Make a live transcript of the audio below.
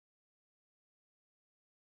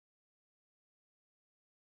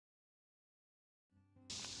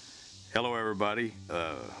Hello everybody,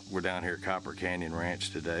 we're down here at Copper Canyon Ranch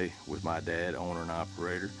today with my dad, owner and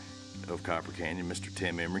operator of Copper Canyon, Mr.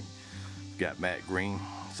 Tim Emery. We've got Matt Green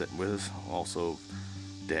sitting with us, also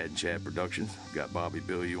Dad and Chad Productions. We've got Bobby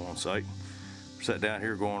Billiou on site. We're sitting down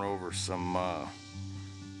here going over some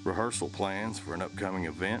rehearsal plans for an upcoming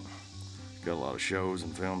event. Got a lot of shows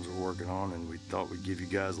and films we're working on, and we thought we'd give you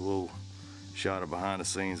guys a little shot of behind the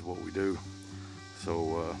scenes of what we do.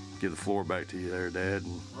 So give the floor back to you there, Dad.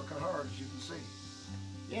 And working hard, as you can see.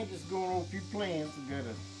 Yeah, just going on a few plans. We got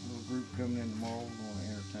a little group coming in tomorrow. We're going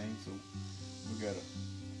to entertain, so we got to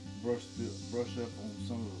brush up on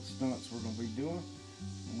some of the stunts we're going to be doing.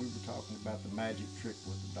 And we were talking about the magic trick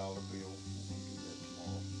with the dollar bill. We're going to do that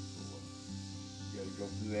tomorrow. So we got to go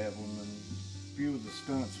through that one, and a few of the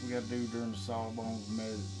stunts we got to do during the Sawbones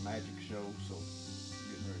magic show. So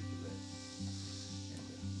getting ready for that.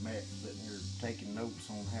 And Matt's sitting here taking notes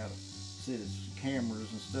on how to set his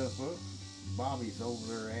cameras and stuff up. Bobby's over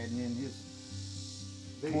there adding in his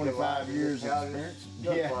 25 years experience.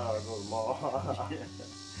 Yeah. He's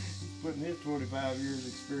putting his 25 years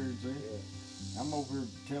experience in. Yeah. I'm over here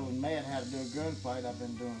telling Matt how to do a gunfight I've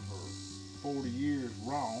been doing for 40 years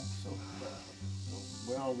wrong. So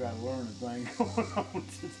we all got to learn a thing going on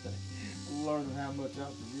today. We're learning how much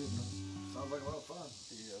I'm forgetting. Sounds like a lot of fun.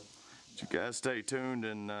 Yeah. you guys stay tuned,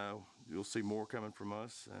 and you'll see more coming from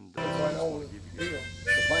us. And The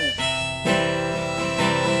plan.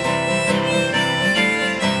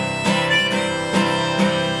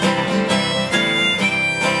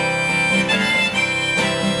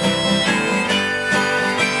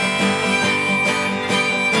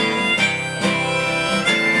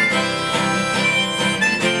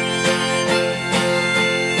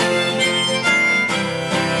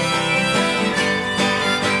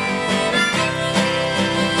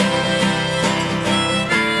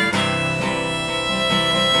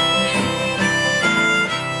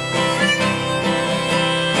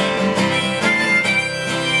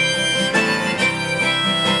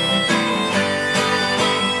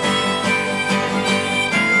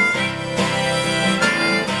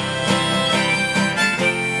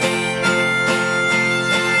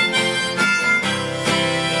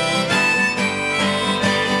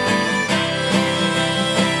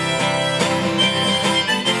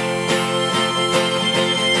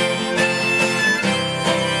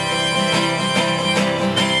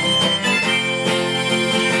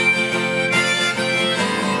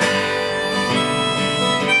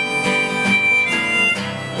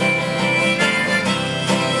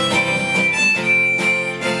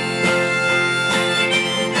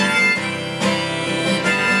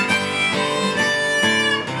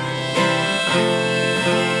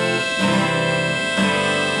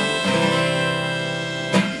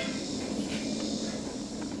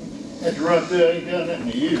 Had to run through, I ain't done that in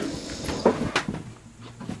a year.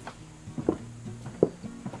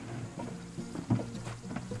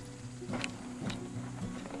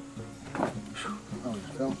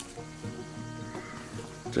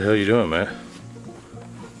 What the hell you doing, man?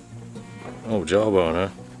 Oh, jawbone, huh?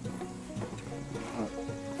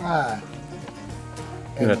 I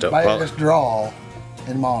You're gonna have to baddest draw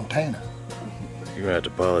in Montana. You're gonna have to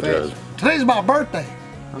apologize. Today's my birthday.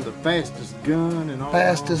 I'm the fastest gun in all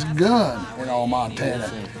Fastest gun in all Montana.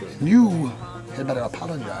 And you had better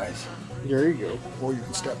apologize There you go. before you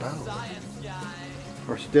can step out.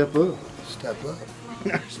 Or step up. Step up.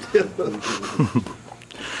 Step up.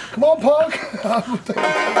 Come on, punk.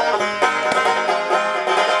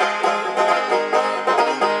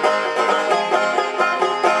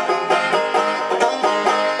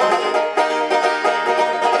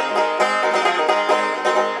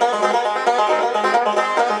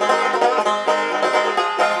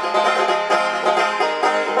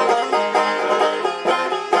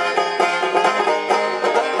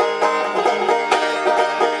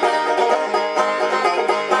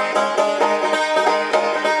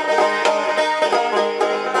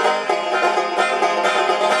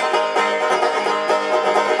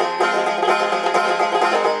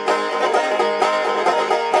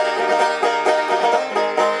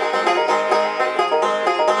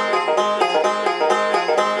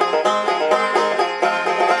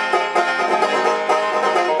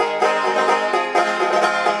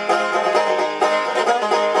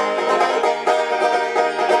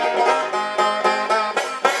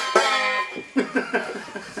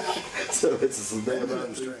 So it's some bad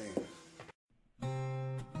string.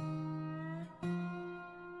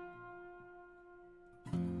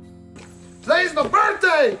 Today's my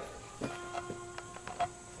birthday.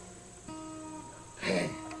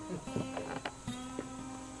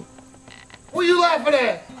 What are you laughing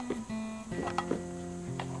at?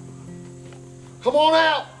 Come on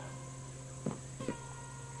out.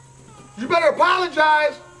 You better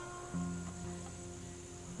apologize.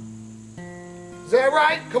 Is that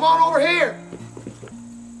right? Come on over here.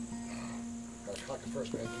 Gotta cock it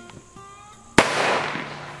first, man.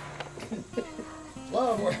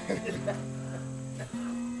 Long way.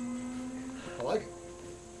 I like it.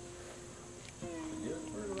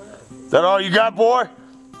 Is that all you got, boy?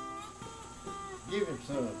 Give him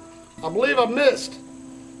some. I believe I missed.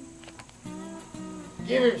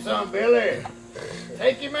 Give him some, Billy.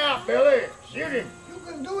 Take him out, Billy. Shoot him. You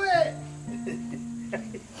can do it.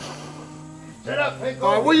 Shut up, take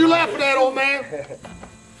All right, what are you laughing at, old man?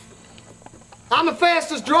 I'm the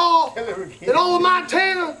fastest draw in all of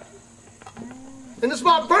Montana. And it's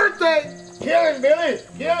my birthday. Kill him, Billy.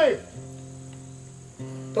 Kill him.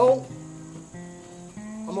 Don't.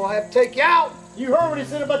 I'm gonna have to take you out. You heard what he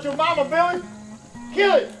said about your mama, Billy?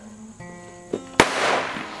 Kill him.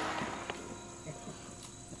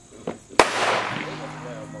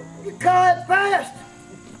 You caught it fast.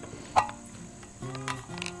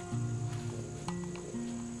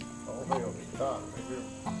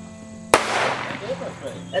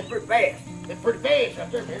 That's pretty fast. That's pretty fast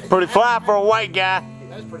right there, Billy. Pretty fly for a white guy.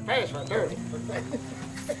 That's pretty fast right there.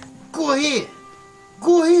 Go ahead.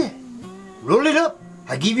 Go ahead. Roll it up.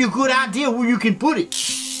 I give you a good idea where you can put it.